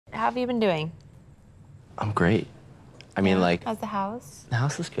How have you been doing? I'm great. I mean, like... How's the house? The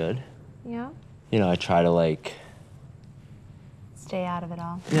house is good. Yeah? You know, I try to, like... Stay out of it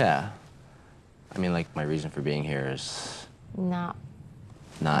all. Yeah. I mean, like, my reason for being here is... Not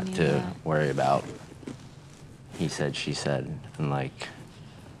to worry about he said, she said, and, like,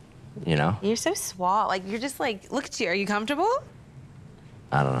 you know? You're so suave. Like, you're just like, look at you. Are you comfortable?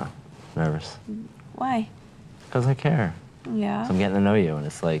 I don't know. Nervous. Why? Because I care. Yeah. So I'm getting to know you, and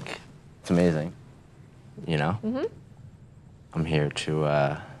it's like, it's amazing. You know? Mm-hmm. I'm here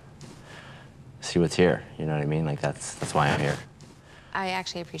to see what's here. You know what I mean? Like, that's why I'm here. I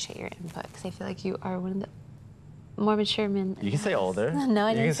actually appreciate your input, because I feel like you are one of the more mature men. You can say older. No,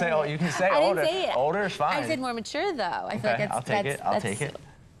 I didn't say it. You can say I older. didn't say it. Older is fine. I said more mature, though. I feel like that's, I'll take it.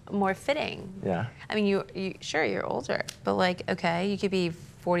 More fitting. Yeah. I mean, sure, you're older, but like, okay, you could be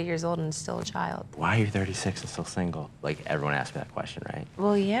 40 years old and still a child. Why are you 36 and still single? Like, everyone asks me that question, right?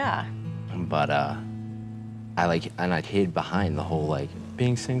 Well, yeah. But, I hid behind the whole, like,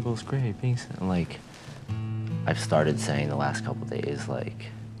 being single is great, like, I've started saying the last couple days, like,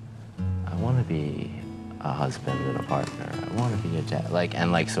 I want to be a husband and a partner. I want to be a dad. Like,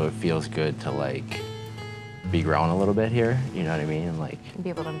 and, like, so it feels good to, like, be grown a little bit here, you know what I mean? And, like... Be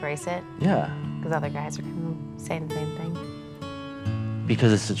able to embrace it. Yeah. Because other guys are kind of saying the same thing.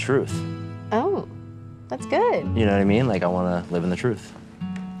 Because it's the truth. Oh, that's good. You know what I mean? Like, I want to live in the truth.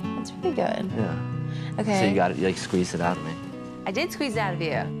 That's really good. Yeah. Okay. So you got to, like, squeeze it out of me. I did squeeze it out of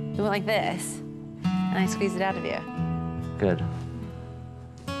you. You went like this, and I squeezed it out of you. Good.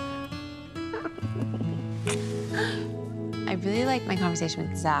 I really like my conversation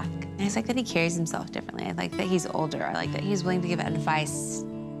with Zac. And I like that he carries himself differently. I like that he's older. I like that he's willing to give advice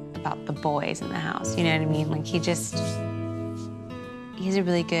about the boys in the house. You know what I mean? Like, he has a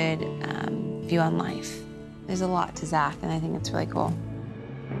really good view on life. There's a lot to Zac, and I think it's really cool.